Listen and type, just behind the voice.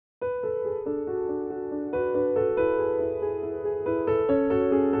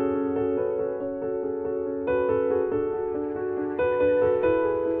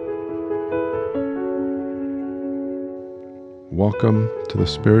Welcome to the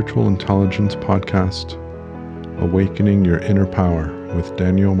Spiritual Intelligence Podcast, Awakening Your Inner Power with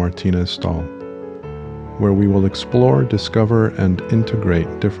Daniel Martinez Stahl, where we will explore, discover, and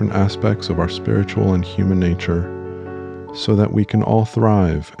integrate different aspects of our spiritual and human nature so that we can all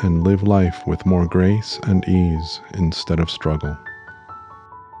thrive and live life with more grace and ease instead of struggle.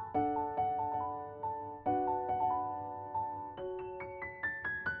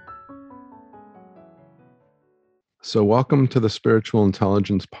 So welcome to the Spiritual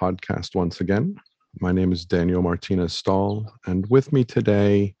Intelligence Podcast once again. My name is Daniel Martinez Stahl, and with me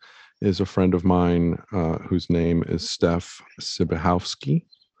today is a friend of mine whose name is Steph Sibichowski.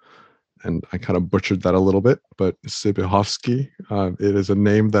 And I kind of butchered that a little bit, but Sibichowski, it is a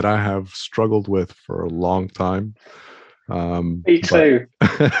name that I have struggled with for a long time. Me too.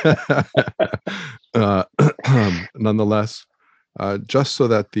 Nonetheless, just so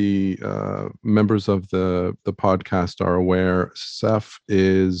that the members of the podcast are aware, Steph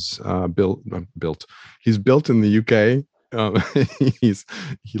is built. He's built in the UK.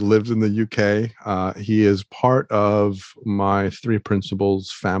 He lives in the UK. He is part of my Three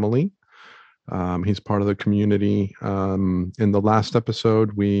Principles family. He's part of the community. In the last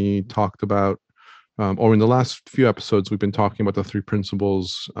episode, we talked about, or in the last few episodes, we've been talking about the Three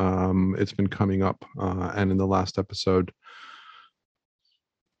Principles. It's been coming up, and in the last episode,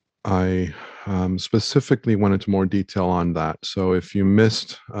 I specifically went into more detail on that. So if you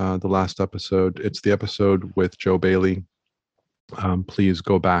missed the last episode, it's the episode with Joe Bailey. Please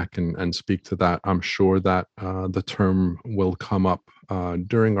go back and speak to that. I'm sure that the term will come up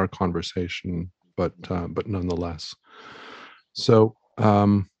during our conversation, but nonetheless. So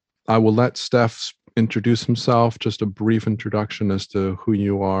I will let Steph introduce himself, just a brief introduction as to who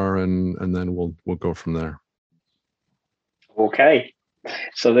you are, and then we'll go from there. Okay.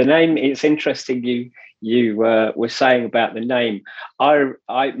 So the name, it's interesting you were saying about the name.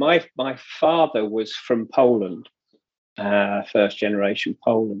 My father was from Poland, first generation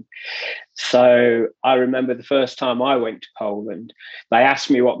Poland. So I remember the first time I went to Poland, they asked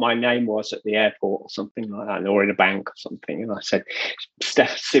me what my name was at the airport or something like that, or in a bank or something. And I said,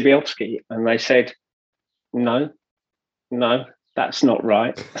 Steph Sibichowski. And they said, no, that's not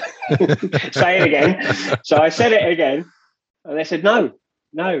right. Say it again. So I said it again. And they said, no,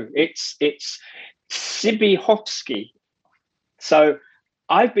 it's Sibichowski. So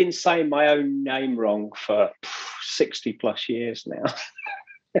I've been saying my own name wrong for 60 plus years now.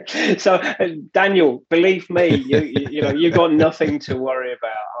 So Daniel, believe me, you got nothing to worry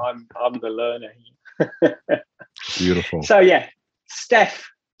about. I'm the learner here. Beautiful. So yeah, Steph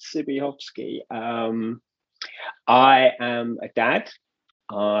Sibichowski. I am a dad.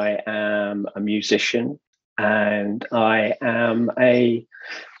 I am a musician. And I am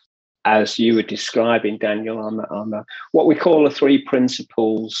as you were describing, Daniel, I'm a what we call a Three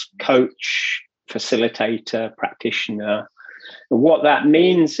Principles coach, facilitator, practitioner. And what that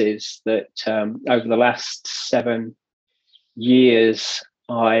means is that over the last 7 years,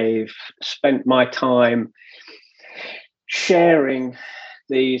 I've spent my time sharing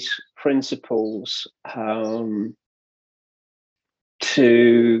these principles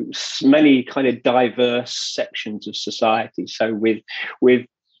to many kind of diverse sections of society. So with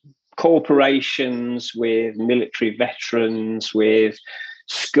corporations, with military veterans, with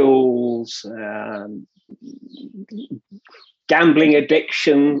schools, gambling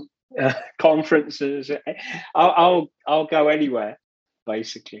addiction conferences. I'll go anywhere.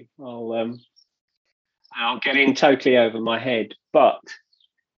 Basically, I'll get in totally over my head. But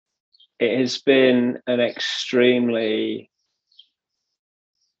it has been an extremely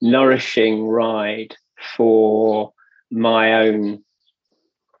nourishing ride for my own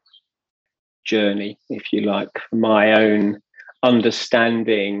journey, if you like, my own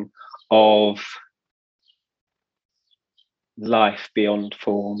understanding of life beyond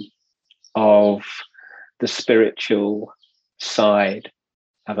form, of the spiritual side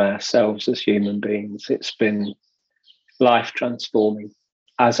of ourselves as human beings. It's been life transforming,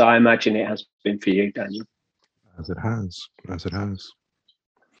 as I imagine it has been for you, Daniel. As it has.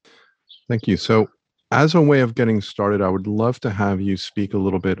 Thank you. So as a way of getting started, I would love to have you speak a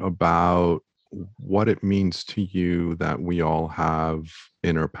little bit about what it means to you that we all have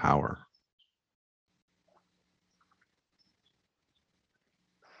inner power.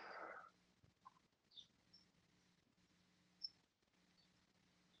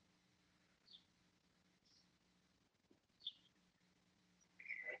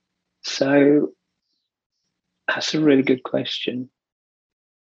 So that's a really good question.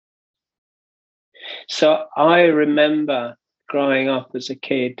 So I remember growing up as a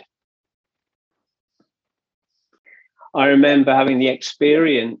kid, I remember having the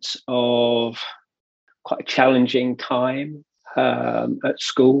experience of quite a challenging time at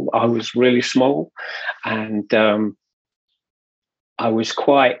school. I was really small, and I was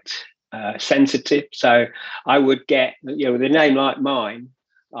quite sensitive. So I would get, with a name like mine,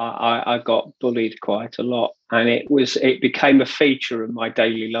 I got bullied quite a lot, and it became a feature of my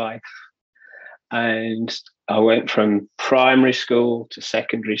daily life. And I went from primary school to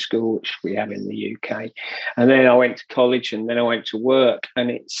secondary school, which we have in the UK. And then I went to college, and then I went to work.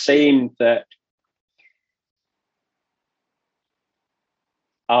 And it seemed that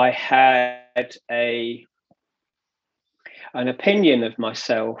I had an opinion of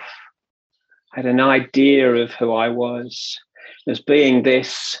myself, had an idea of who I was as being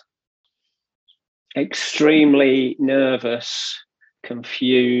this extremely nervous,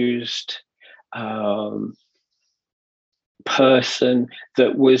 confused person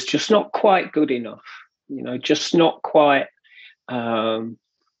that was just not quite good enough, just not quite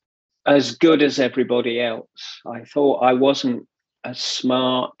as good as everybody else. I thought I wasn't as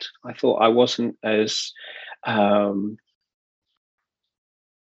smart. I thought I wasn't as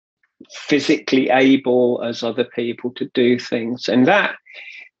physically able as other people to do things. And that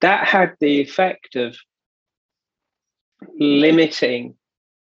had the effect of limiting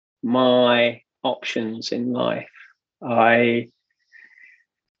my options in life. I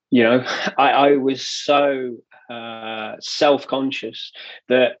was so self-conscious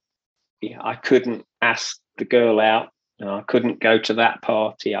that I couldn't ask the girl out. I couldn't go to that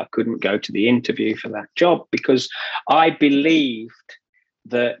party. I couldn't go to the interview for that job because I believed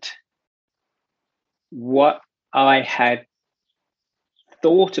that what I had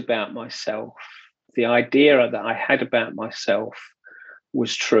thought about myself, the idea that I had about myself,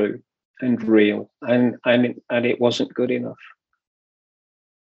 was true and real, and it wasn't good enough.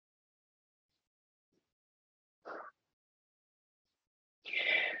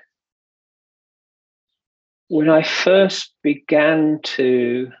 When I first began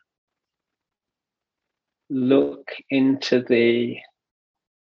to look into the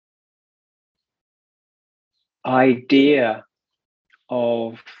idea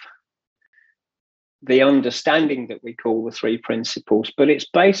of the understanding that we call the three principles, but it's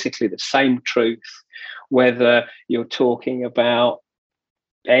basically the same truth, whether you're talking about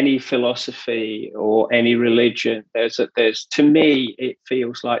any philosophy or any religion. There's to me, it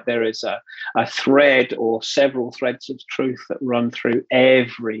feels like there is a thread or several threads of truth that run through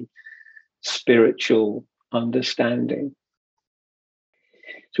every spiritual understanding.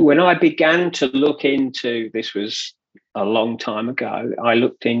 So when I began to look into, this was a long time ago, I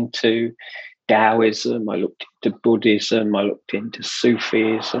looked into Taoism, I looked into Buddhism, I looked into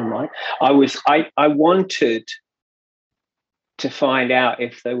Sufism. I wanted to find out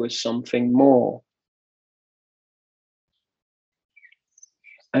if there was something more.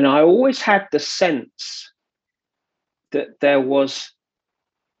 And I always had the sense that there was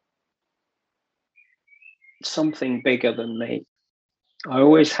something bigger than me. I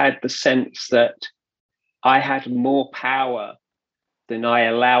always had the sense that I had more power than I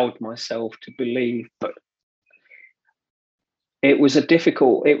allowed myself to believe. But it was a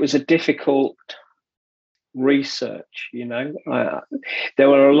difficult research. There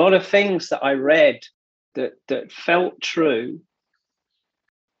were a lot of things that I read that felt true,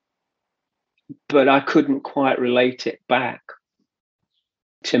 but I couldn't quite relate it back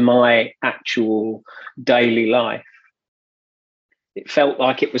to my actual daily life. It felt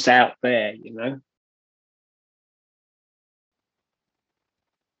like it was out there,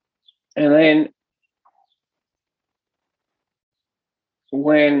 And then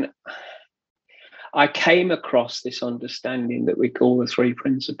when I came across this understanding that we call the three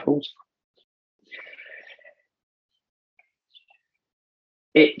principles,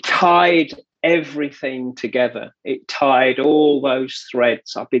 it tied everything together. It tied all those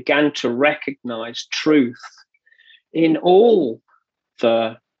threads. I began to recognize truth in all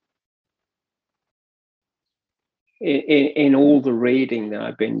the reading that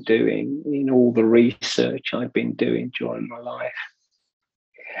I've been doing, in all the research I've been doing during my life.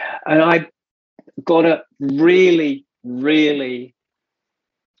 And I got a really, really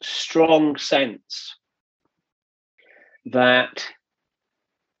strong sense that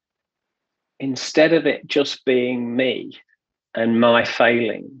instead of it just being me and my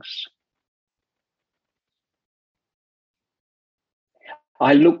failings,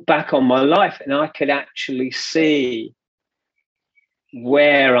 I look back on my life and I could actually see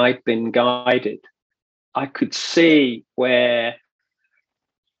where I'd been guided. I could see where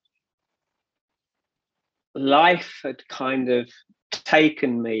life had kind of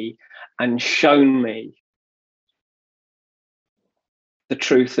taken me and shown me the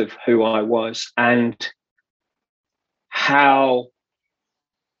truth of who I was and how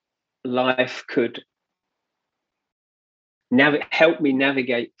life could help me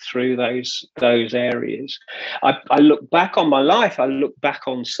navigate through those areas. I look back on my life. I look back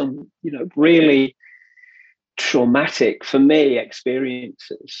on some, really traumatic for me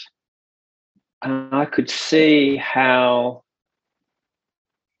experiences, and I could see how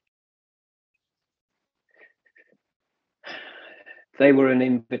they were an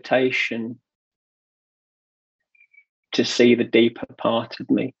invitation to see the deeper part of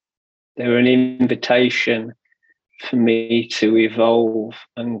me. They were an invitation for me to evolve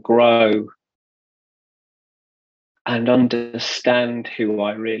and grow and understand who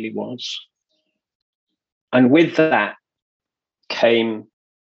I really was. And with that came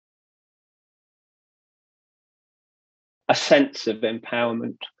a sense of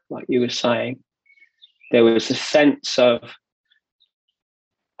empowerment, like you were saying. There was a sense of,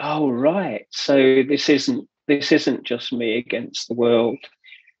 oh, right, so this isn't just me against the world.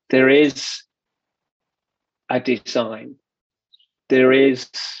 There is a design. There is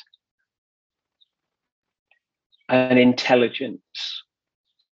an intelligence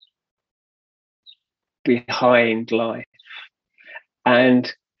behind life.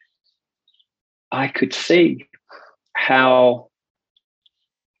 And I could see how,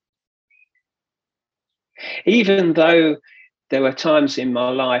 even though there were times in my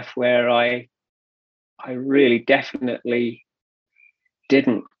life where I really definitely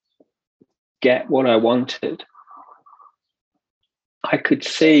didn't get what I wanted, I could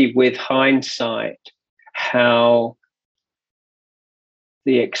see with hindsight how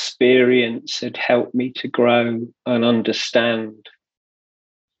the experience had helped me to grow and understand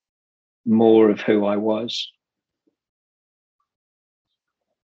more of who I was.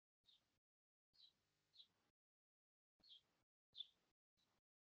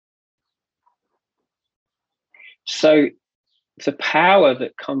 So the power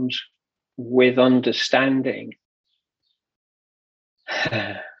that comes with understanding,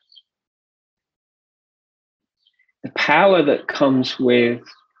 the power that comes with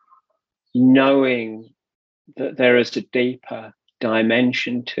knowing that there is a deeper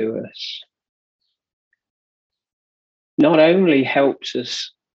dimension to us, not only helps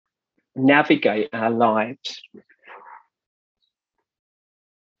us navigate our lives,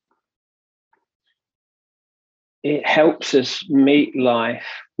 it helps us meet life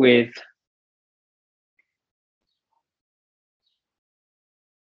with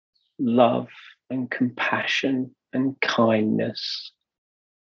love and compassion and kindness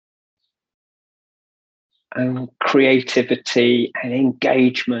and creativity and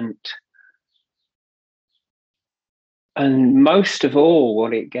engagement. And most of all,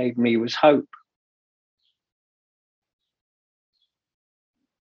 what it gave me was hope.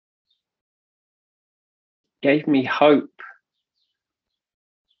 It gave me hope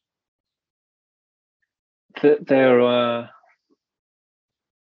that there are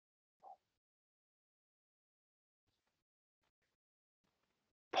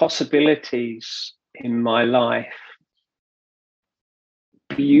possibilities in my life,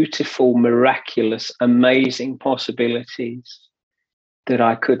 beautiful, miraculous, amazing possibilities that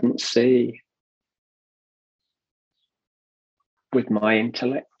I couldn't see with my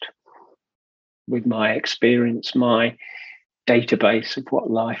intellect, with my experience, my database of what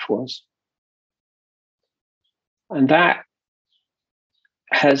life was. And that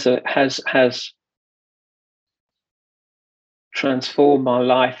has transformed my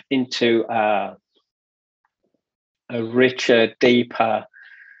life into a richer, deeper,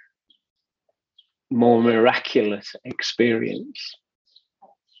 more miraculous experience.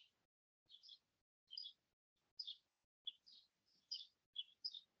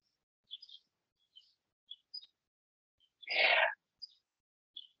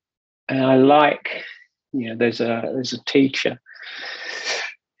 And I like, there's a teacher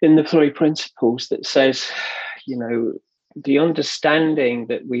in the Three Principles that says, the understanding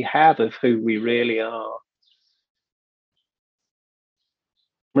that we have of who we really are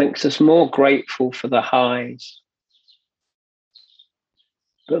makes us more grateful for the highs,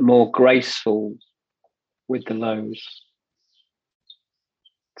 but more graceful with the lows.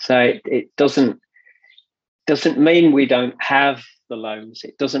 So it doesn't mean we don't have the lows.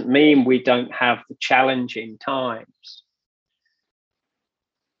 It doesn't mean we don't have the challenging times.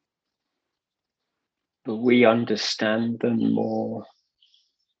 But we understand them more.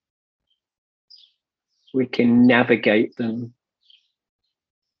 We can navigate them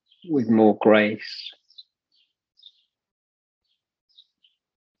with more grace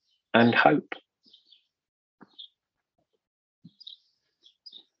and hope.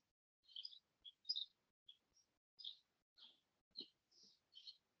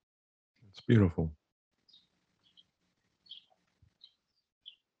 beautiful.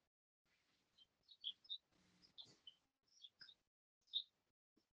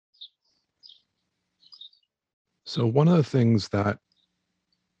 So one of the things that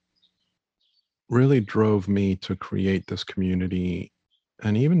really drove me to create this community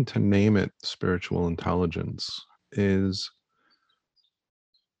and even to name it spiritual intelligence is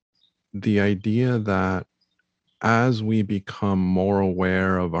the idea that as we become more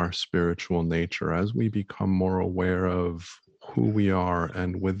aware of our spiritual nature, as we become more aware of who we are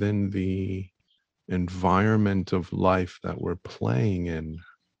and within the environment of life that we're playing in,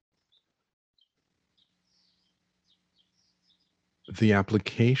 the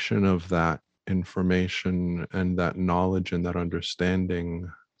application of that information and that knowledge and that understanding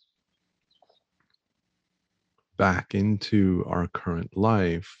back into our current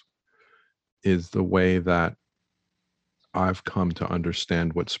life is the way that I've come to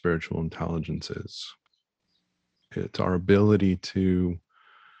understand what spiritual intelligence is. It's our ability to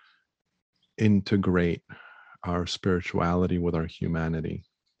integrate our spirituality with our humanity.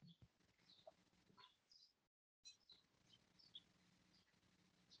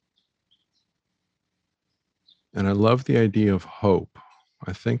 And I love the idea of hope.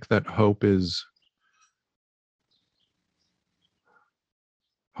 I think that hope is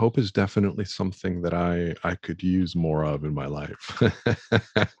definitely something that I could use more of in my life.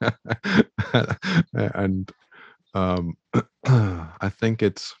 And um I think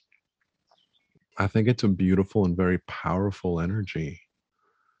it's a beautiful and very powerful energy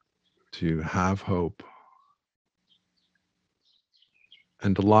to have hope.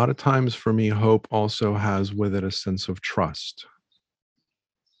 And a lot of times for me, hope also has with it a sense of trust,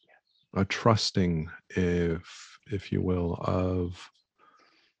 a trusting, if you will, of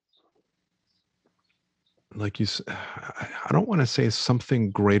like I don't want to say something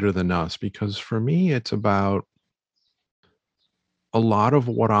greater than us, because for me, it's about a lot of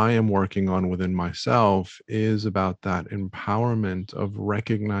what I am working on within myself is about that empowerment of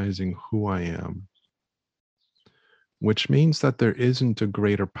recognizing who I am, which means that there isn't a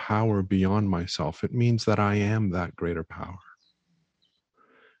greater power beyond myself. It means that I am that greater power.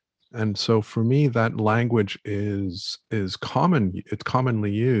 And so for me, that language is common. It's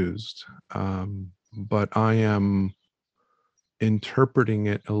commonly used, but I am interpreting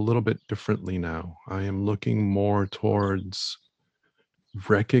it a little bit differently now. I am looking more towards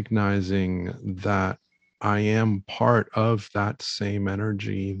recognizing that I am part of that same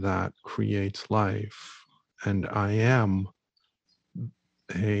energy that creates life, and I am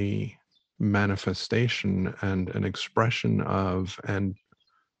a manifestation and an expression of and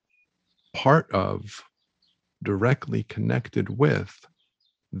part of, directly connected with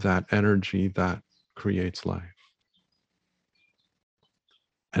that energy that creates life.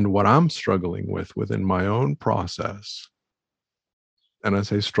 And what I'm struggling with within my own process, and I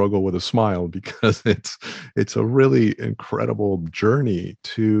say struggle with a smile because it's a really incredible journey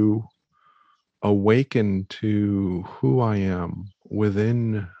to awaken to who I am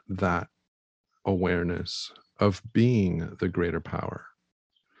within that awareness of being the greater power.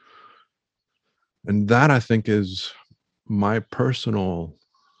 And that I think is my personal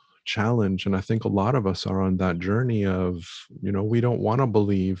challenge. And I think a lot of us are on that journey of, we don't want to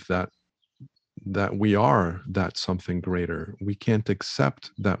believe that we are that something greater. We can't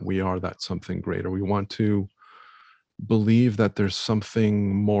accept that we are that something greater. We want to believe that there's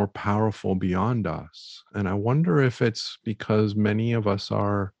something more powerful beyond us. And I wonder if it's because many of us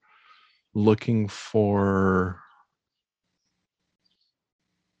are looking for,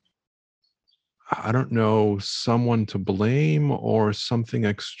 I don't know, someone to blame or something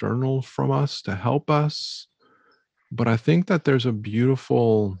external from us to help us. But I think that there's a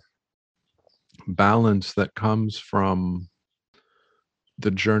beautiful balance that comes from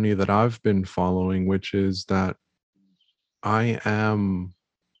the journey that I've been following, which is that I am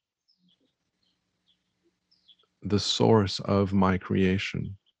the source of my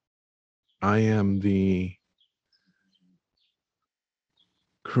creation. I am the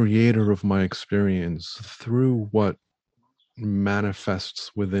creator of my experience through what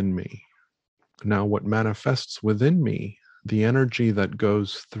manifests within me. Now, what manifests within me, the energy that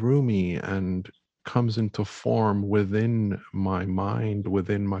goes through me and comes into form within my mind,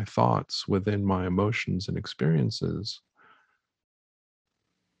 within my thoughts, within my emotions and experiences,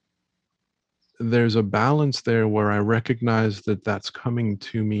 there's a balance there where I recognize that that's coming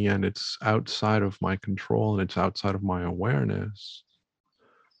to me and it's outside of my control and it's outside of my awareness.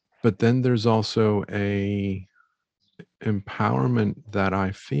 But then there's also a empowerment that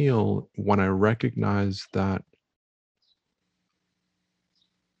I feel when I recognize that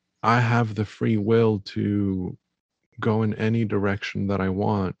I have the free will to go in any direction that I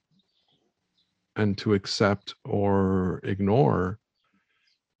want and to accept or ignore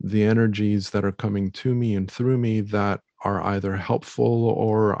the energies that are coming to me and through me that are either helpful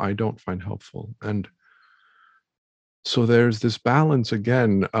or I don't find helpful. And so there's this balance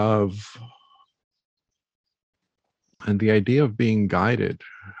again of, and the idea of being guided.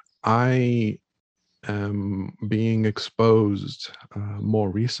 I am being exposed more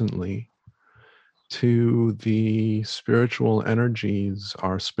recently to the spiritual energies,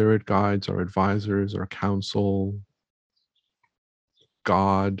 our spirit guides, our advisors, our counsel,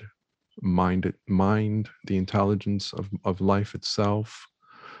 God, mind, the intelligence of life itself.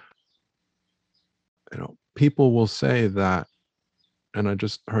 People will say that, and I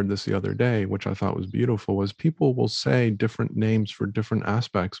just heard this the other day, which I thought was beautiful, was people will say different names for different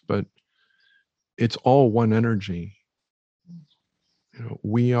aspects, but it's all one energy.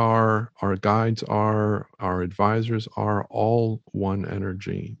 We are, our guides are, our advisors are all one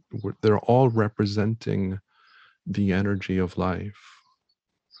energy. They're all representing the energy of life,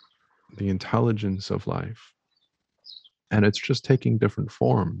 the intelligence of life. And it's just taking different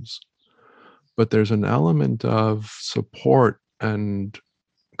forms. But there's an element of support and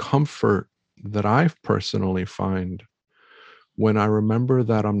comfort that I personally find when I remember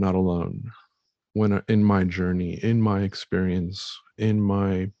that I'm not alone, when in my journey, in my experience, in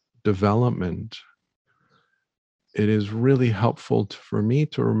my development. It is really helpful for me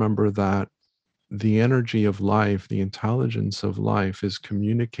to remember that the energy of life, the intelligence of life is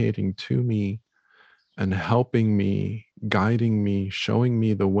communicating to me and helping me, guiding me, showing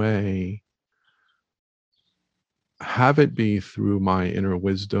me the way. Have it be through my inner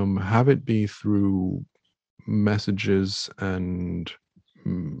wisdom, have it be through messages and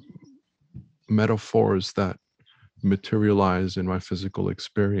mm, metaphors that materialize in my physical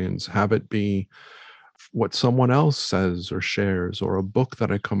experience, have it be what someone else says or shares, or a book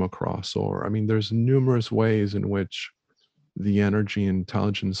that I come across, or I mean, there's numerous ways in which the energy and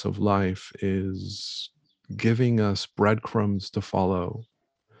intelligence of life is giving us breadcrumbs to follow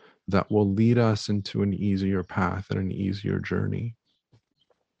that will lead us into an easier path and an easier journey.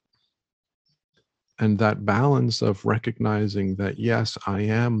 And that balance of recognizing that, yes, I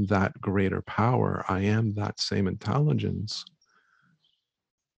am that greater power, I am that same intelligence.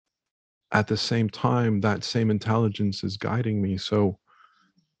 At the same time, that same intelligence is guiding me. So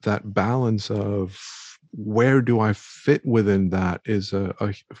that balance of where do I fit within that is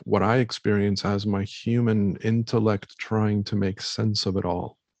what I experience as my human intellect trying to make sense of it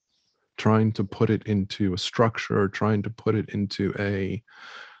all, trying to put it into a structure, trying to put it into a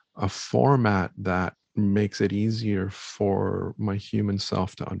format that makes it easier for my human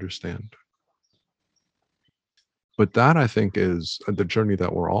self to understand. But that, I think, is the journey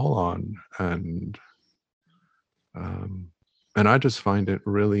that we're all on. Um, and I just find it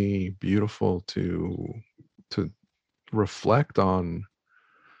really beautiful to reflect on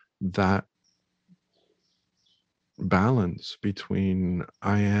that balance between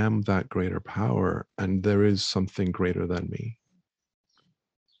I am that greater power and there is something greater than me.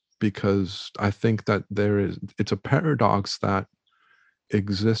 Because I think that it's a paradox that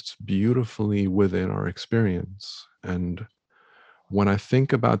exists beautifully within our experience. And when I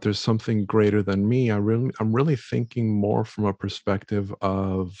think about there's something greater than me, I'm really thinking more from a perspective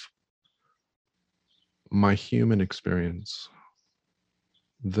of my human experience,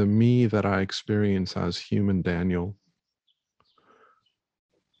 the me that I experience as human Daniel,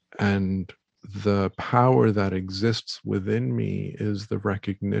 and the power that exists within me is the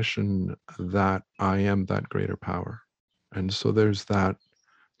recognition that I am that greater power. And so there's that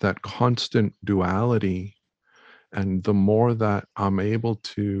constant duality. And the more that I'm able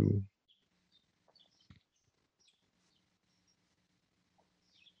to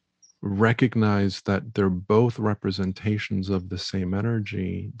recognize that they're both representations of the same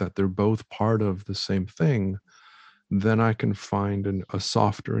energy, that they're both part of the same thing, then I can find a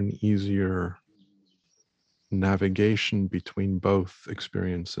softer and easier navigation between both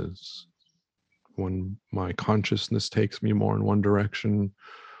experiences. When my consciousness takes me more in one direction,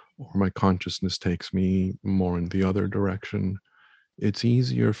 or my consciousness takes me more in the other direction, it's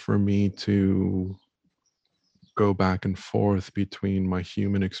easier for me to go back and forth between my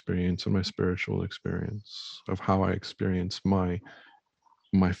human experience and my spiritual experience of how I experience my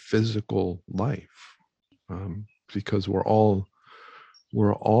physical life, because we're all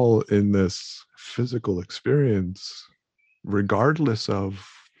in this physical experience, regardless of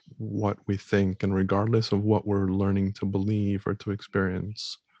what we think and regardless of what we're learning to believe or to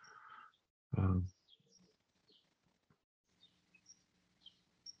experience. Um,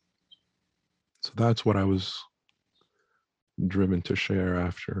 So that's what I was driven to share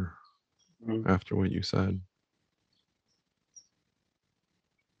after what you said.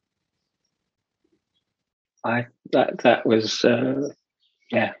 That was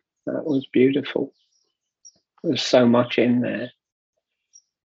yeah, that was beautiful. There's so much in there.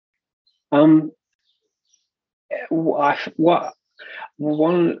 What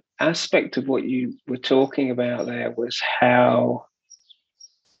one aspect of what you were talking about there was how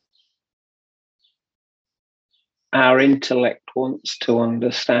our intellect wants to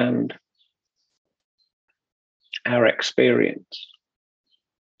understand our experience.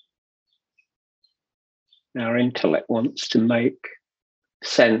 Our intellect wants to make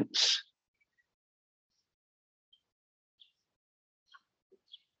sense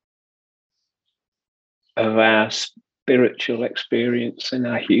of our spiritual experience and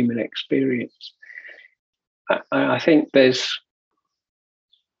our human experience. I think there's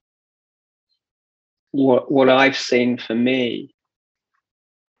what I've seen for me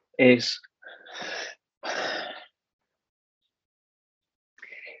is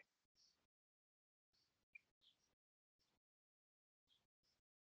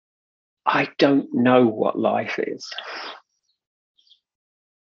I don't know what life is.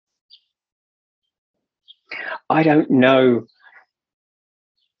 I don't know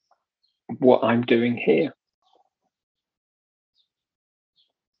what I'm doing here.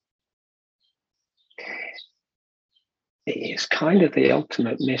 It is kind of the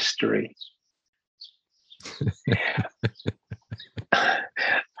ultimate mystery.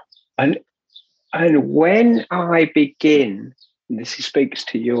 and when I begin, and this speaks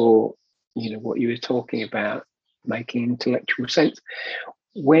to your, what you were talking about, making intellectual sense,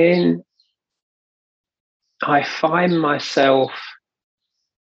 when I find myself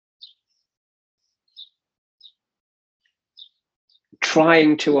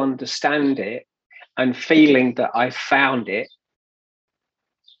trying to understand it and feeling that I found it,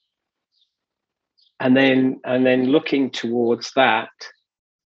 and then looking towards that,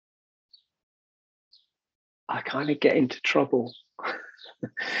 I kind of get into trouble.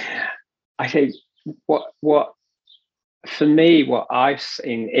 I think what for me, what I've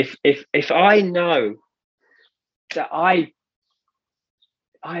seen, if I know that I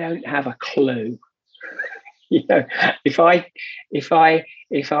don't have a clue, if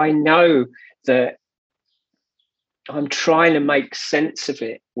I know that I'm trying to make sense of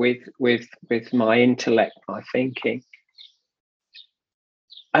it with my intellect, my thinking,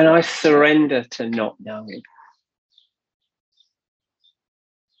 and I surrender to not knowing.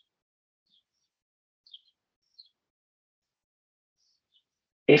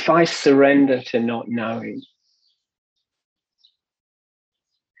 If I surrender to not knowing,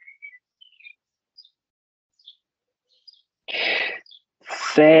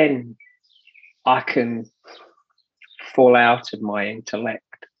 then I can fall out of my intellect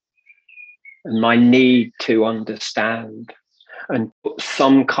and my need to understand and put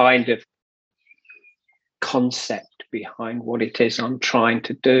some kind of concept behind what it is I'm trying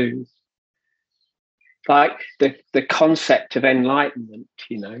to do. Like the concept of enlightenment,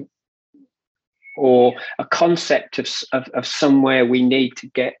 or a concept of somewhere we need to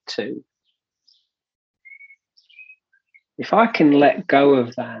get to. If I can let go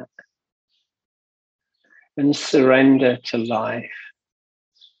of that and surrender to life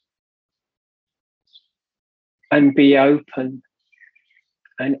and be open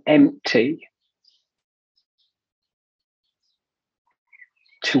and empty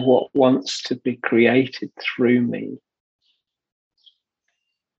to what wants to be created through me,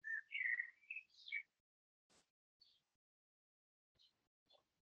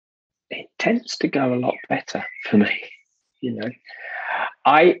 it tends to go a lot better for me.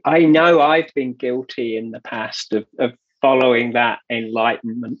 I know I've been guilty in the past of following that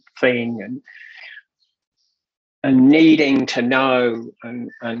enlightenment thing and needing to know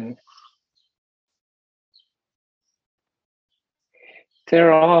and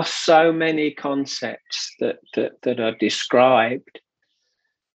there are so many concepts that are described,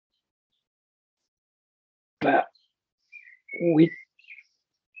 but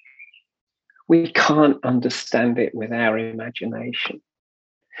we can't understand it with our imagination.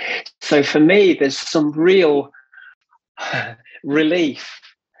 So for me, there's some real relief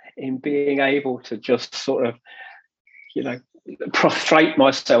in being able to just sort of, prostrate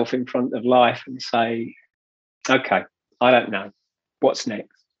myself in front of life and say, okay, I don't know. What's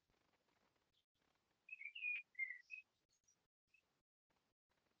next?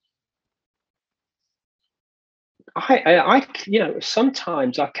 I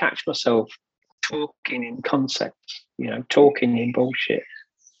sometimes I catch myself talking in concepts, talking in bullshit.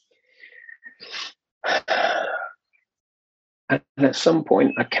 And at some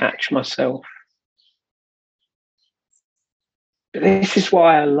point, I catch myself. But this is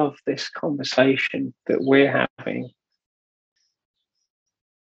why I love this conversation that we're having.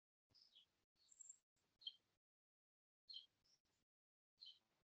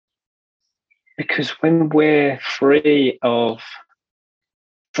 Because when we're free of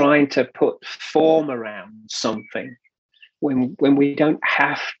trying to put form around something, when we don't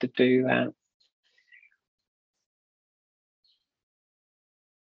have to do that,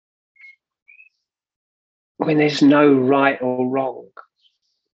 when there's no right or wrong,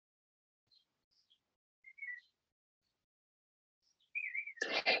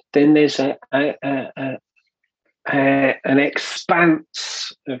 then there's an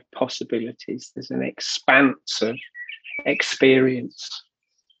expanse of possibilities. There's an expanse of experience.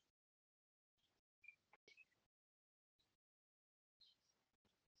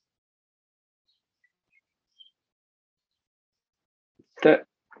 That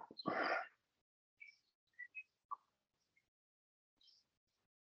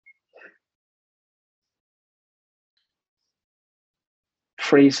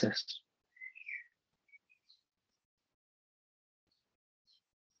frees us.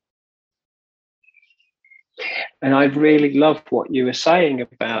 And I really love what you were saying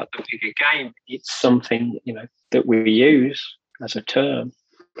about the bigger game. It's something, that we use as a term.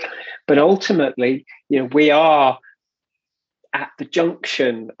 But ultimately, we are at the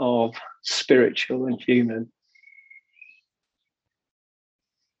junction of spiritual and human.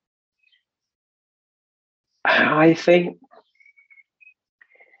 I think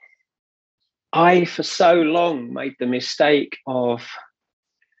I, for so long, made the mistake of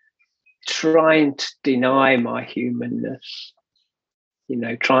trying to deny my humanness,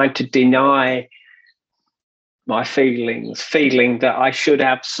 trying to deny my feelings, feeling that I should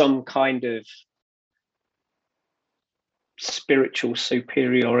have some kind of spiritual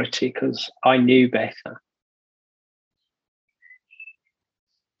superiority because I knew better.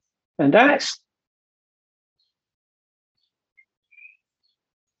 And that's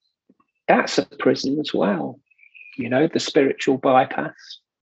a prison as well, the spiritual bypass.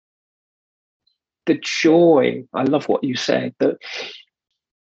 The joy, I love what you said, that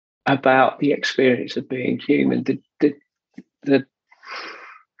about the experience of being human, the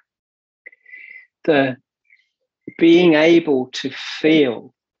being able to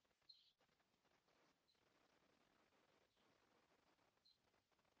feel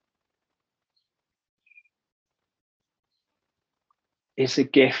is a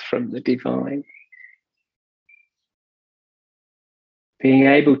gift from the divine. Being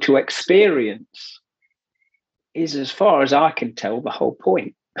able to experience is, as far as I can tell, the whole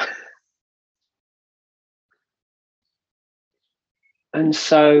point. And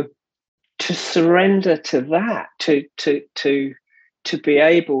so to surrender to that, to be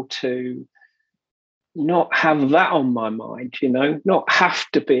able to not have that on my mind, not have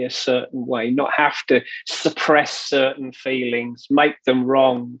to be a certain way, not have to suppress certain feelings, make them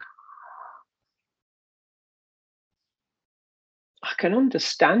wrong. I can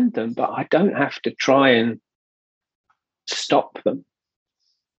understand them, but I don't have to try and stop them.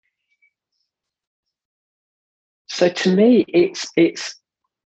 So to me, it's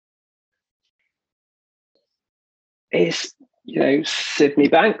Sydney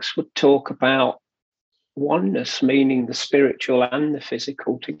Banks would talk about oneness, meaning the spiritual and the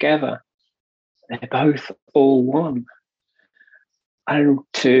physical together. They're both all one. And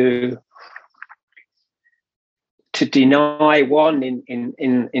to deny one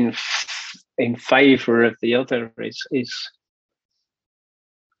in favor of the other is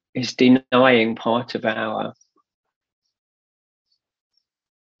denying part of our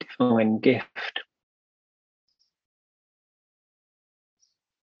divine gift.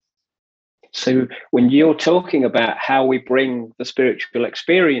 So when you're talking about how we bring the spiritual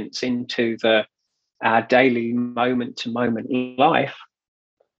experience into our daily moment-to-moment life,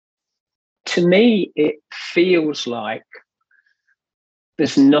 to me, it feels like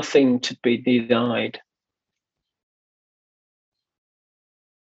there's nothing to be denied.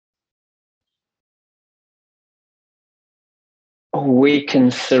 We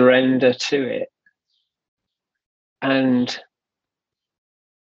can surrender to it. And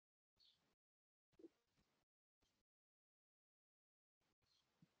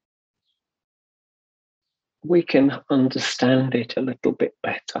we can understand it a little bit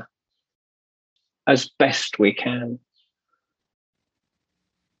better, as best we can.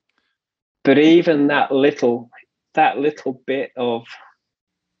 But even that little bit of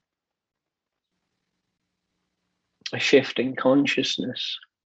a shift in consciousness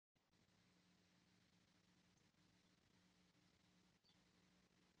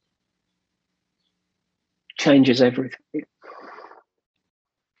changes everything.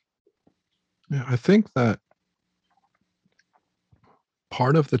 Yeah, I think that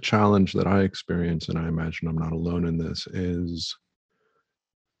part of the challenge that I experience, and I imagine I'm not alone in this, is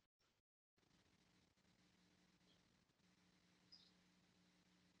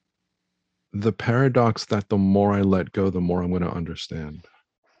the paradox that the more I let go, the more I'm going to understand.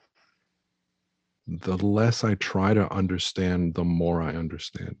 The less I try to understand, the more I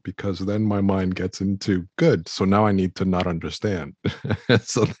understand, because then my mind gets into good. So now I need to not understand.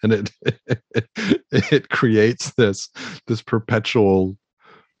 So then it creates this perpetual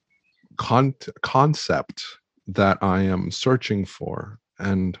concept that I am searching for,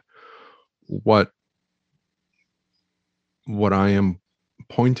 and what I am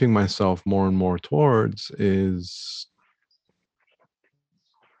pointing myself more and more towards is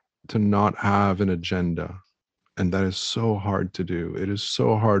to not have an agenda. And that is so hard to do. It is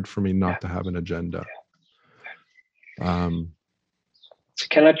so hard for me not to have an agenda. Can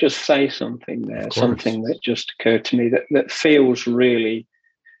I just say something there? Something that just occurred to me that feels really,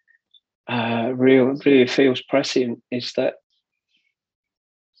 really feels prescient, is that,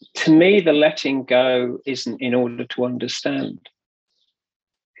 to me, the letting go isn't in order to understand.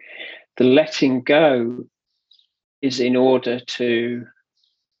 The letting go is in order to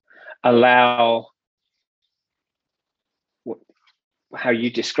allow, how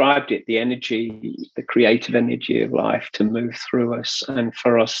you described it, the energy, the creative energy of life to move through us, and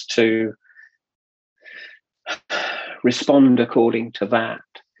for us to respond according to that.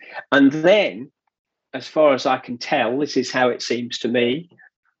 And then, as far as I can tell, this is how it seems to me,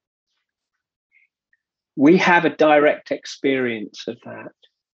 we have a direct experience of that.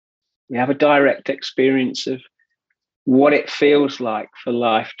 We have a direct experience of what it feels like for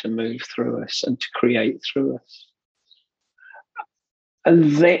life to move through us and to create through us.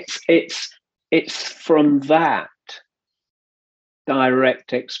 And it's from that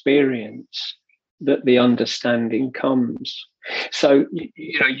direct experience that the understanding comes. So,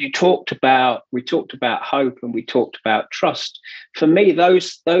 we talked about hope, and we talked about trust. For me,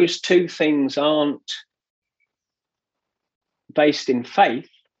 those two things aren't based in faith,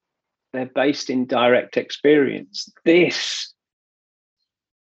 they're based in direct experience. This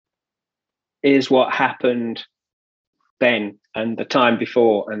is what happened then, and the time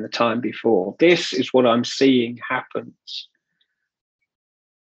before, and the time before. This is what I'm seeing happens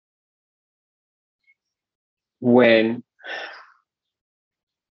when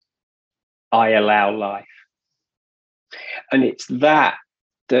I allow life. And it's that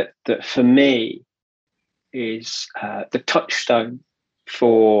for me is the touchstone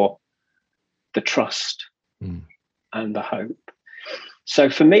for the trust and the hope. So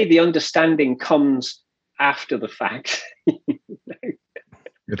for me, the understanding comes after the fact.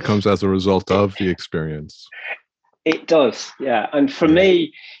 It comes as a result of the experience. It does, yeah. And for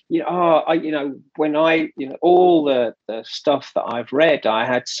me, when I, all the stuff that I've read, I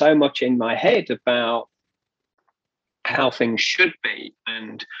had so much in my head about how things should be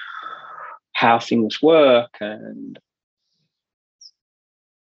and how things work, and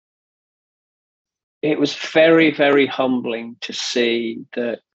it was very, very humbling to see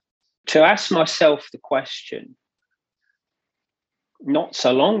that, to ask myself the question not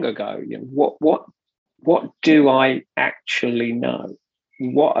so long ago, what do I actually know?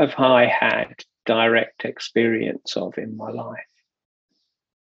 What have I had direct experience of in my life?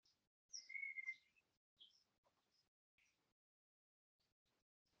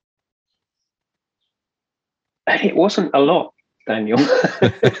 And it wasn't a lot, Daniel.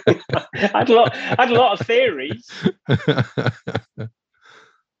 I had a lot of theories.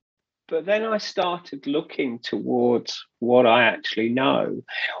 But then I started looking towards what I actually know,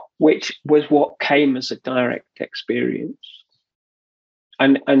 which was what came as a direct experience.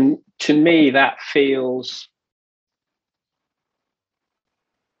 And to me, that feels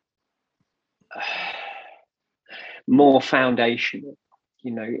more foundational.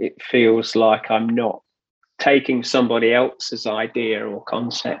 It feels like I'm not taking somebody else's idea or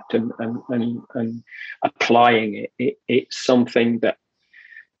concept and applying it. It's something that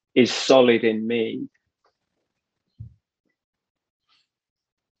is solid in me.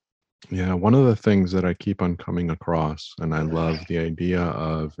 Yeah, one of the things that I keep on coming across, and I love the idea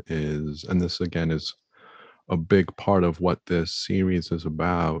of, is, and this again is a big part of what this series is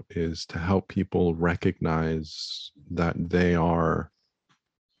about, is to help people recognize that they are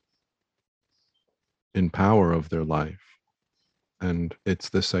in power of their life. And it's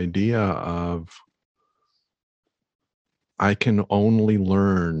this idea of, I can only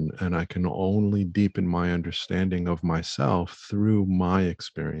learn and I can only deepen my understanding of myself through my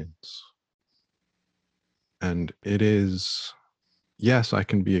experience. And it is, yes, I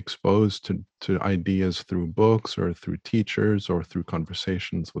can be exposed to ideas through books or through teachers or through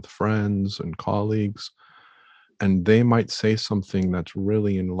conversations with friends and colleagues. And they might say something that's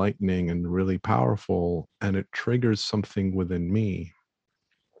really enlightening and really powerful, and it triggers something within me.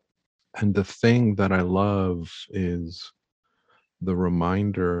 And the thing that I love is the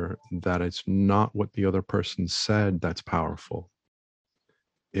reminder that it's not what the other person said that's powerful.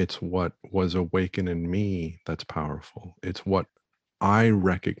 It's what was awakened in me that's powerful. It's what I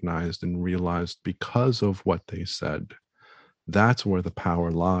recognized and realized because of what they said. That's where the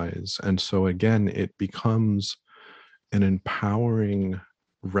power lies. And so, again, it becomes an empowering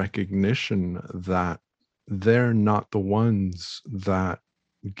recognition that they're not the ones that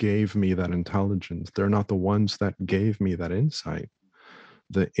gave me that intelligence. They're not the ones that gave me that insight.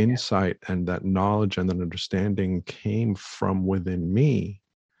 The insight and that knowledge and that understanding came from within me.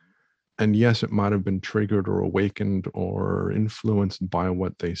 And yes, it might have been triggered or awakened or influenced by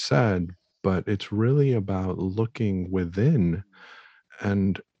what they said, but it's really about looking within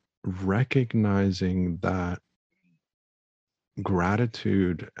and recognizing that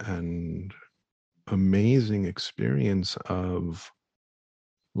gratitude and amazing experience of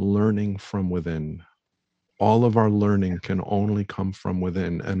learning from within. All of our learning can only come from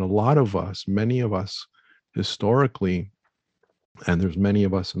within. And a lot of us, many of us historically, and there's many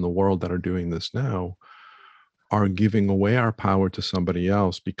of us in the world that are doing this now, are giving away our power to somebody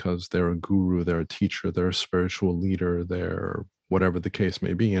else because they're a guru, they're a teacher, they're a spiritual leader, they're whatever the case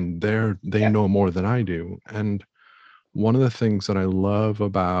may be, and they Yeah. know more than I do. And one of the things that I love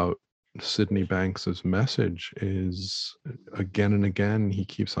about Sydney Banks's message is, again and again, he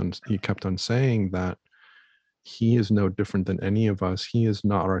kept on saying that he is no different than any of us. He is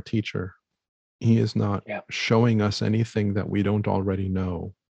not our teacher. He is not Yeah. showing us anything that we don't already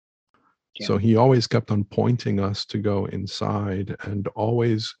know. Yeah. So he always kept on pointing us to go inside, and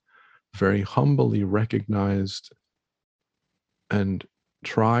always very humbly recognized and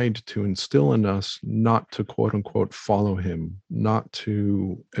tried to instill in us not to quote unquote follow him, not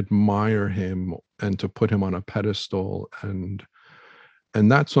to admire him and to put him on a pedestal. And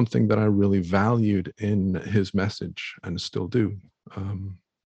that's something that I really valued in his message and still do.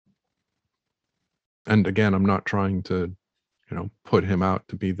 And again, I'm not trying to, put him out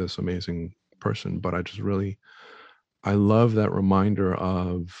to be this amazing person, but I love that reminder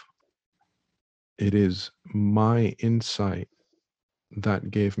of, it is my insight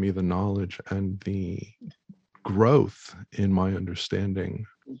that gave me the knowledge and the growth in my understanding,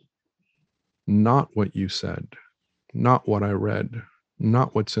 not what you said, not what I read,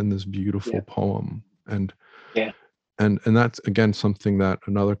 not what's in this beautiful poem. And Yeah. and that's again something that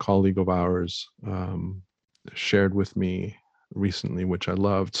another colleague of ours shared with me recently, which I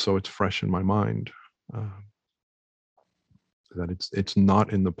loved. So it's fresh in my mind, that it's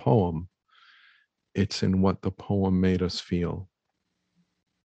not in the poem, it's in what the poem made us feel.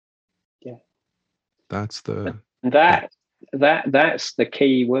 Yeah. That's the That's the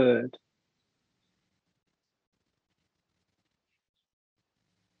key word.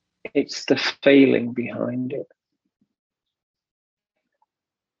 It's the feeling behind it.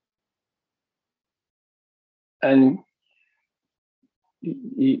 And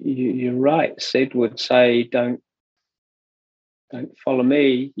you're right. Sid would say, "Don't follow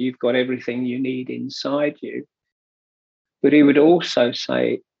me. You've got everything you need inside you." But he would also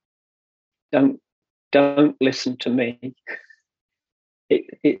say, "Don't listen to me.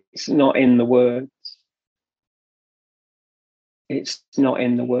 It's not in the words. It's not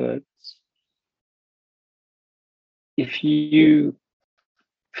in the words. If you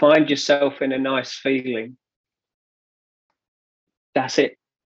find yourself in a nice feeling, that's it.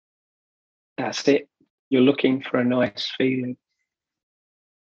 That's it. You're looking for a nice feeling."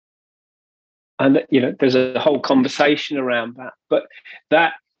 And there's a whole conversation around that. But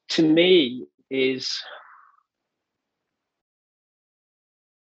that, to me, is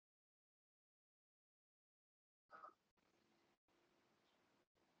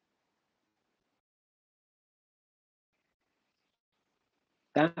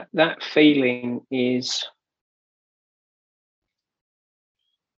that feeling is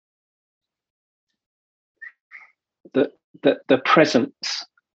the presence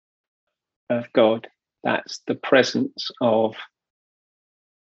of God. That's the presence of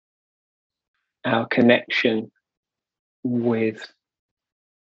our connection with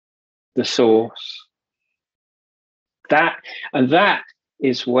the source. That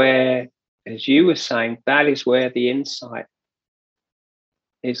is where, as you were saying, that is where the insight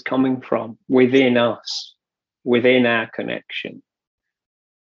is coming from, within us, within our connection.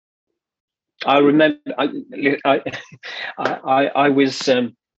 I remember I was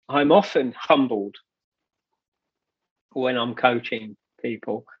I'm often humbled when I'm coaching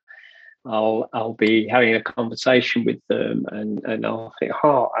people. I'll be having a conversation with them, and I'll think,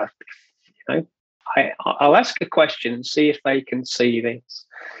 you know, I'll ask a question and see if they can see this.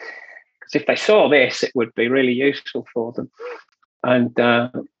 Because if they saw this, it would be really useful for them. And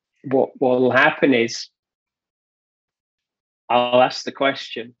what will happen is I'll ask the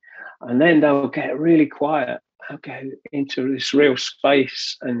question, and then they'll get really quiet. They'll go into this real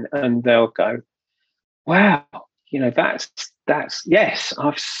space, and they'll go, "Wow, that's yes,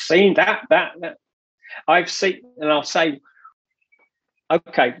 I've seen that I've seen," and I'll say,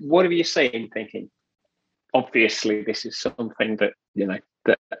 "Okay, what have you seen?" Thinking, obviously, this is something that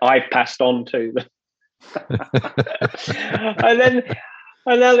that I've passed on to them, and then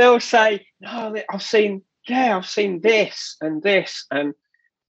they'll say, "No, I've seen." Yeah, I've seen this and this, and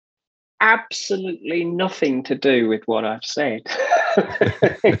absolutely nothing to do with what I've said.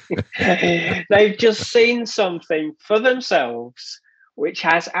 They've just seen something for themselves which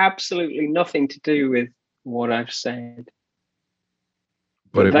has absolutely nothing to do with what I've said.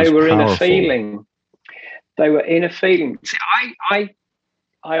 But They were in a powerful. feeling. They were in a feeling. I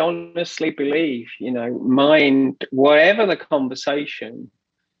honestly believe, mind, whatever the conversation,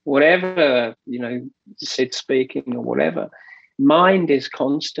 whatever, Sid speaking or whatever, mind is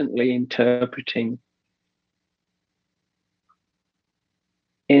constantly interpreting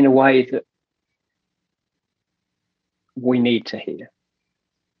in a way that we need to hear.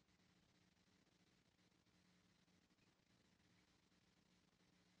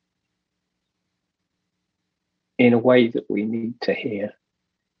 In a way that we need to hear.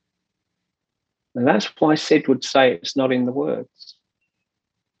 And that's why Sid would say it's not in the words.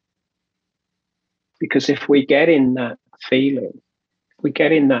 Because if we get in that feeling, if we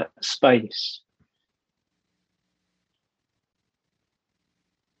get in that space,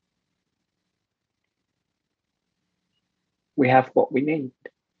 we have what we need.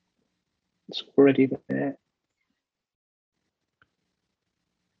 It's already there.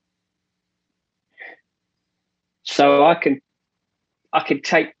 So I can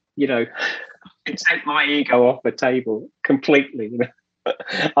take, I can take my ego off the table completely.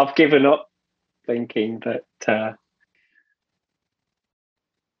 I've given up thinking that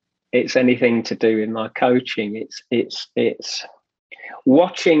it's anything to do with my coaching. It's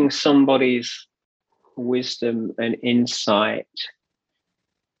watching somebody's wisdom and insight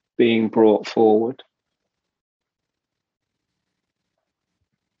being brought forward.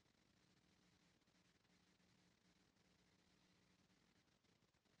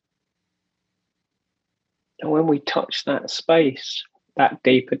 And when we touch that space, that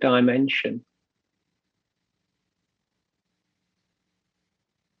deeper dimension,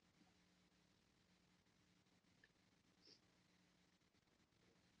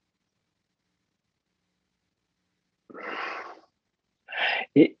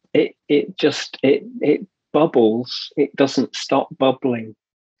 it bubbles. It doesn't stop bubbling.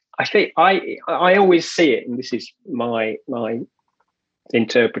 I think I always see it, and this is my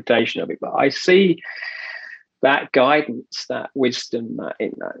interpretation of it, but I see that guidance, that wisdom, that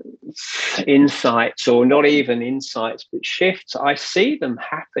insights, or not even insights, but shifts. I see them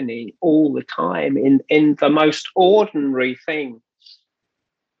happening all the time in the most ordinary things,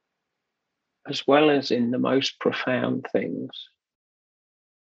 as well as in the most profound things.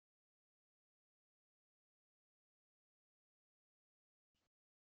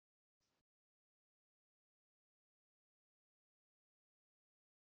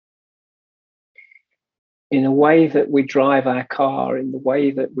 In a way that we drive our car, in the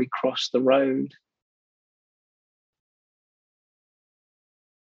way that we cross the road.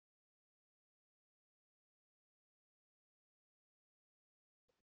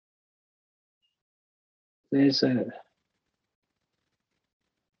 There's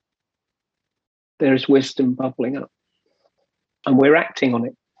wisdom bubbling up, and we're acting on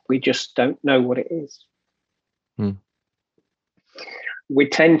it. We just don't know what it is. We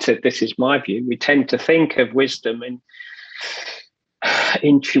tend to, this is my view, we tend to think of wisdom and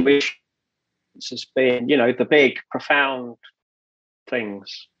intuition as being, the big, profound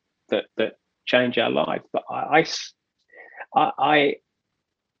things that change our life. But I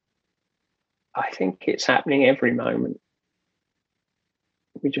think it's happening every moment.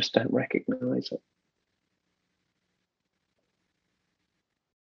 We just don't recognize it.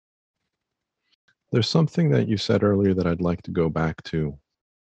 There's something that you said earlier that I'd like to go back to.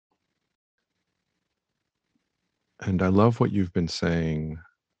 And I love what you've been saying.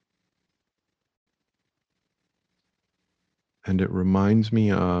 And it reminds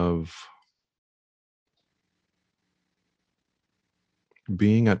me of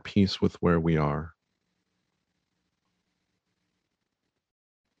being at peace with where we are,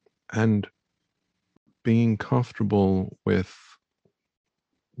 and being comfortable with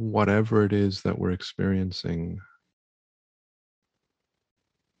whatever it is that we're experiencing.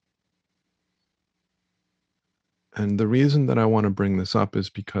 And the reason that I want to bring this up is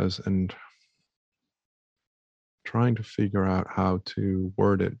because, and trying to figure out how to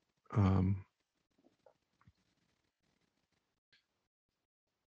word it,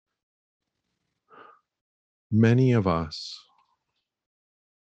 many of us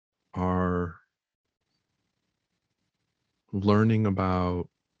are learning about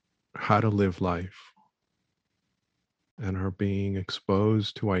how to live life and are being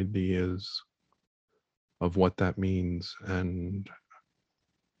exposed to ideas of what that means and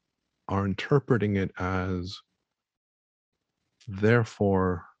are interpreting it as,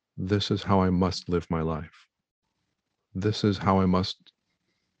 therefore, this is how I must live my life. This is how I must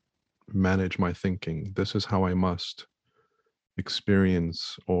manage my thinking. This is how I must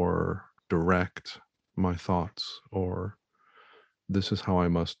experience or direct my thoughts, or this is how I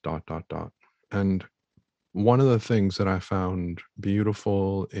must dot, dot, dot. And one of the things that I found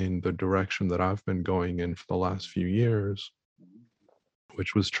beautiful in the direction that I've been going in for the last few years,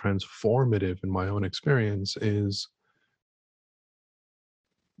 which was transformative in my own experience, is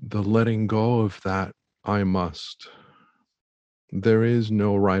the letting go of that I must. There is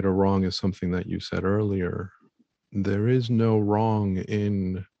no right or wrong, is something that you said earlier. There is no wrong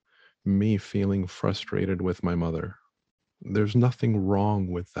in me feeling frustrated with my mother. There's nothing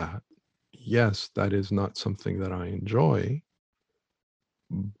wrong with that. Yes, that is not something that I enjoy,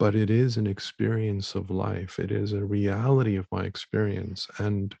 but it is an experience of life. It is a reality of my experience.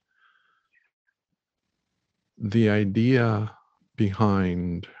 And the idea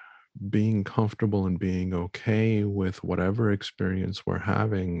behind being comfortable and being okay with whatever experience we're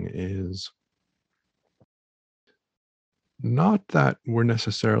having is not that we're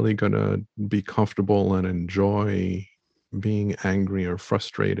necessarily going to be comfortable and enjoy being angry or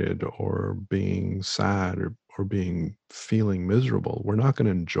frustrated or being sad or being feeling miserable. We're not going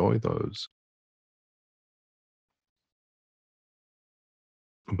to enjoy those.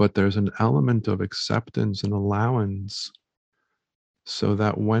 But there's an element of acceptance and allowance so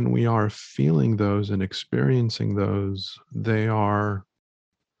that when we are feeling those and experiencing those, they are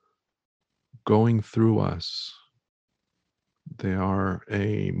going through us. They are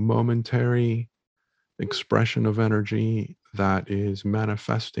a momentary expression of energy that is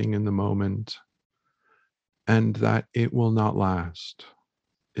manifesting in the moment, and that it will not last.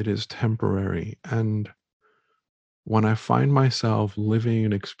 It is temporary. And when I find myself living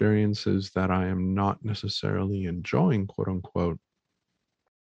in experiences that I am not necessarily enjoying, quote unquote,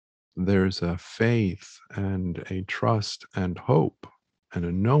 there's a faith and a trust and hope and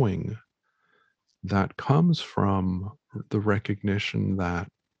a knowing that comes from the recognition that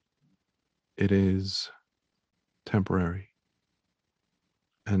it is temporary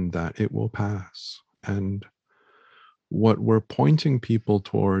and that it will pass. And what we're pointing people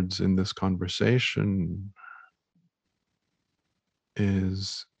towards in this conversation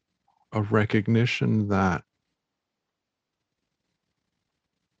is a recognition that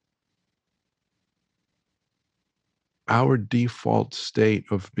our default state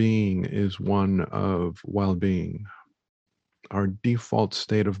of being is one of well-being. Our default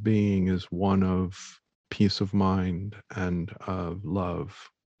state of being is one of peace of mind and of love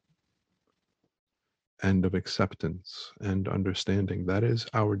and of acceptance and understanding. That is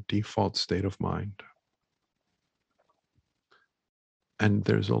our default state of mind. And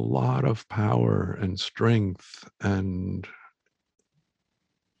there's a lot of power and strength and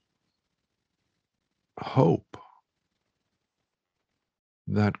hope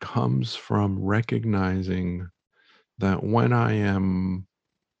that comes from recognizing that when I am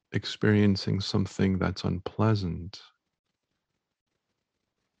experiencing something that's unpleasant,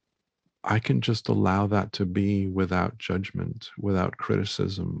 I can just allow that to be without judgment, without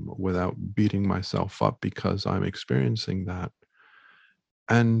criticism, without beating myself up because I'm experiencing that.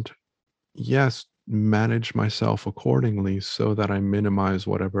 And yes, manage myself accordingly so that I minimize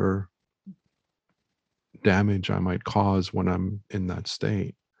whatever damage I might cause when I'm in that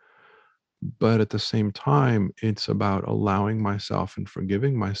state. But at the same time, it's about allowing myself and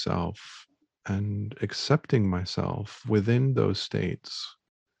forgiving myself and accepting myself within those states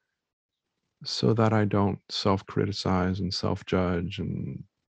so that I don't self-criticize and self-judge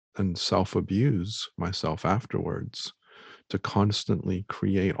and self-abuse myself afterwards to constantly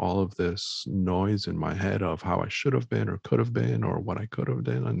create all of this noise in my head of how I should have been or could have been or what I could have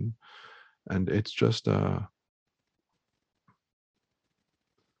done. And it's just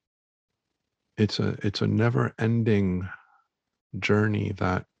it's a never ending journey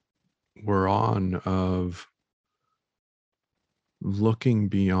that we're on of looking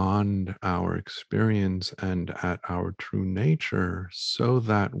beyond our experience and at our true nature so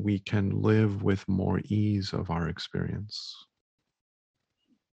that we can live with more ease of our experience.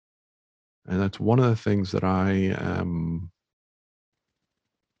 And that's one of the things that I am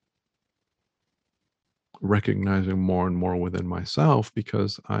recognizing more and more within myself,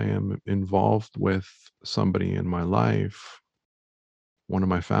 because I am involved with somebody in my life, one of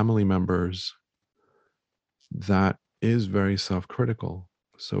my family members, that is very self-critical.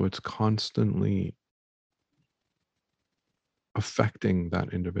 So it's constantly affecting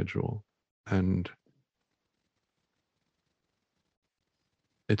that individual. And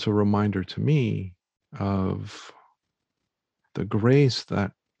it's a reminder to me of the grace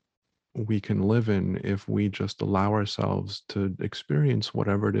that we can live in if we just allow ourselves to experience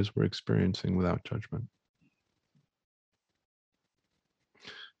whatever it is we're experiencing without judgment.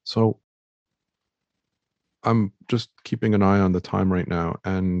 So I'm just keeping an eye on the time right now,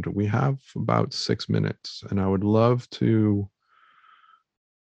 and we have about 6 minutes, and I would love to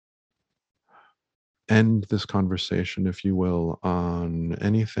end this conversation, if you will, on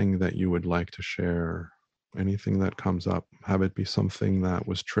anything that you would like to share, anything that comes up. Have it be something that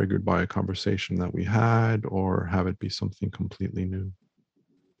was triggered by a conversation that we had, or have it be something completely new.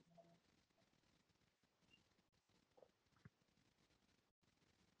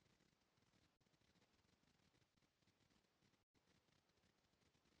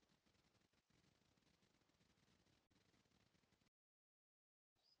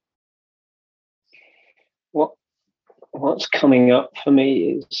 What's coming up for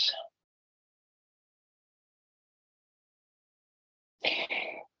me is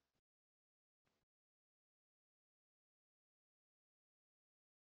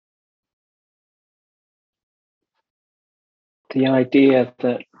the idea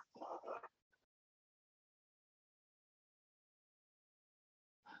that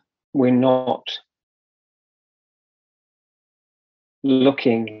we're not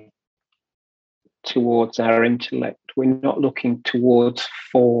looking towards our intellect, we're not looking towards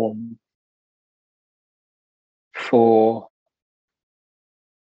form for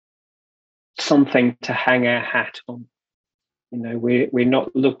something to hang our hat on. You know, we're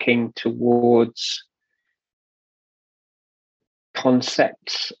not looking towards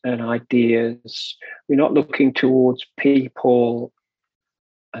concepts and ideas. We're not looking towards people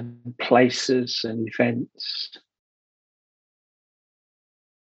and places and events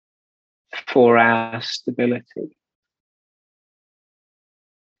for our stability.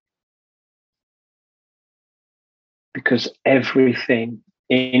 Because everything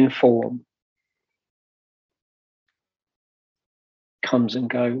in form comes and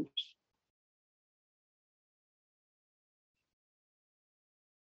goes.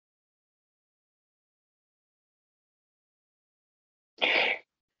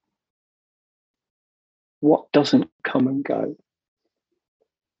 What doesn't come and go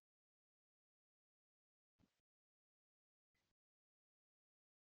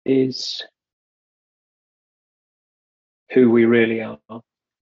is who we really are.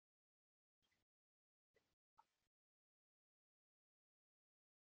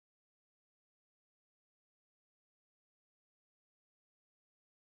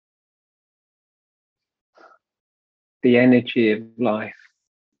 The energy of life,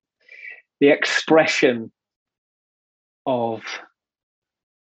 the expression of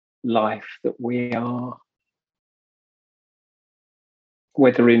life that we are,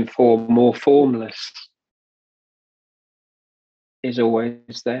 whether in form or formless, is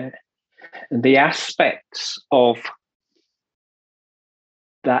always there. And the aspects of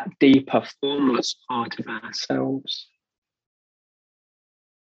that deeper formless part of ourselves,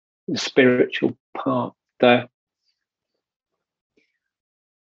 the spiritual part, the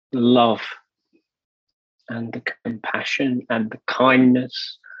love and the compassion and the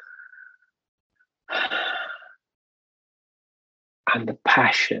kindness and the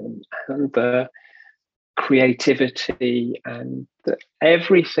passion and the creativity and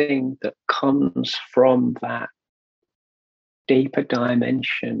everything that comes from that deeper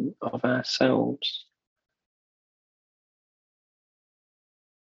dimension of ourselves.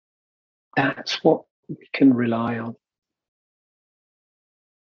 That's what we can rely on.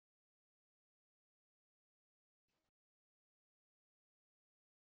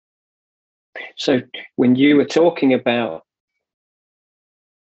 So when you were talking about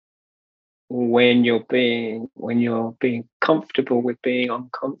when you're being comfortable with being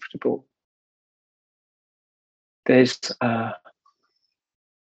uncomfortable, there's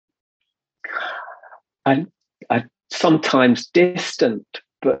and sometimes distant,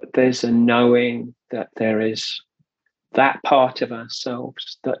 but there's a knowing that there is that part of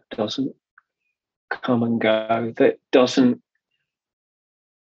ourselves that doesn't come and go, that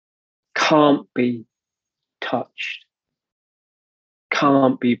can't be touched,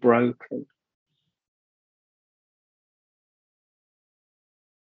 can't be broken.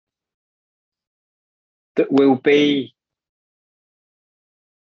 That will be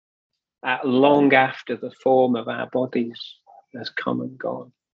long after the form of our bodies has come and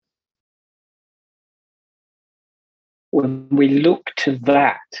gone. When we look to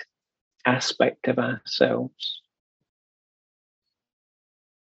that aspect of ourselves,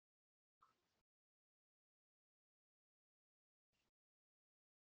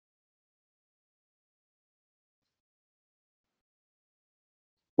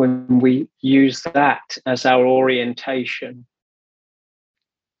 when we use that as our orientation,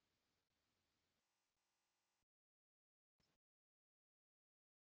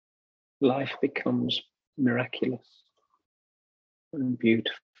 life becomes miraculous and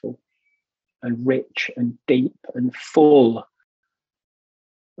beautiful and rich and deep and full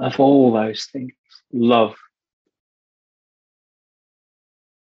of all those things: love,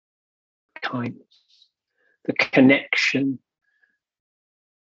 kindness, the connection.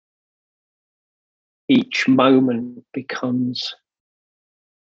 Each moment becomes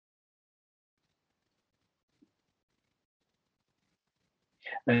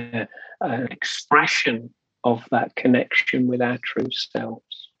an expression of that connection with our true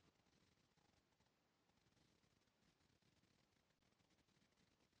selves.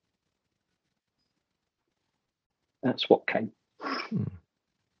 That's what came.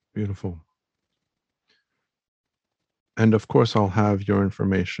 Beautiful. And of course, I'll have your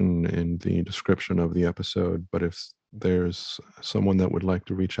information in the description of the episode, but if there's someone that would like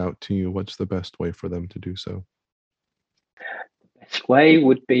to reach out to you, what's the best way for them to do so? The best way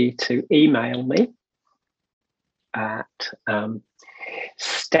would be to email me at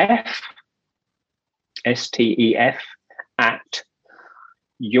Steph, STEF, at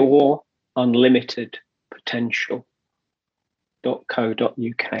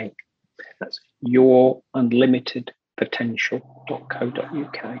yourunlimitedpotential.co.uk. That's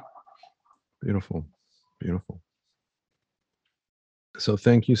yourunlimitedpotential.co.uk. Beautiful. Beautiful. So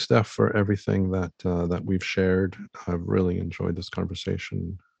thank you, Steph, for everything that we've shared. I've really enjoyed this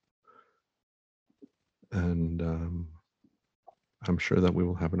conversation. And I'm sure that we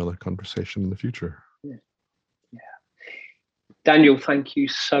will have another conversation in the future. Yeah. Daniel, thank you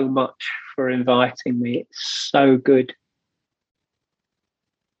so much for inviting me. It's so good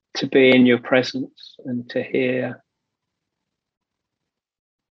to be in your presence and to hear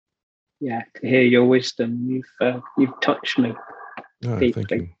your wisdom. You've touched me deeply.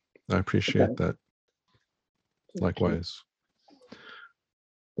 Thank you. I appreciate that. Likewise.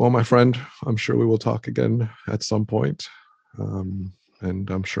 Well, my friend, I'm sure we will talk again at some point. And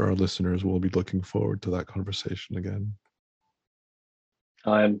I'm sure our listeners will be looking forward to that conversation again.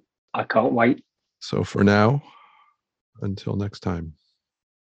 I can't wait. So for now, until next time.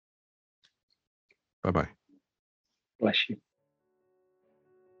 Bye-bye. Bless you.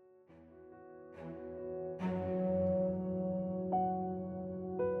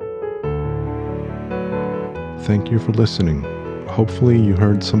 Thank you for listening. Hopefully you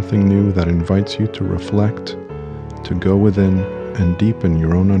heard something new that invites you to reflect, to go within and deepen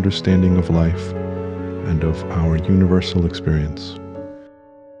your own understanding of life and of our universal experience.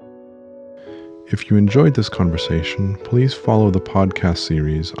 If you enjoyed this conversation, please follow the podcast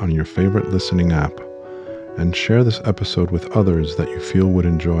series on your favorite listening app and share this episode with others that you feel would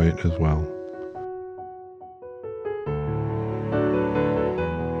enjoy it as well.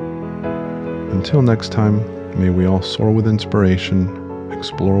 Until next time, may we all soar with inspiration,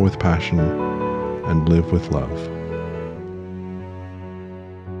 explore with passion, and live with love.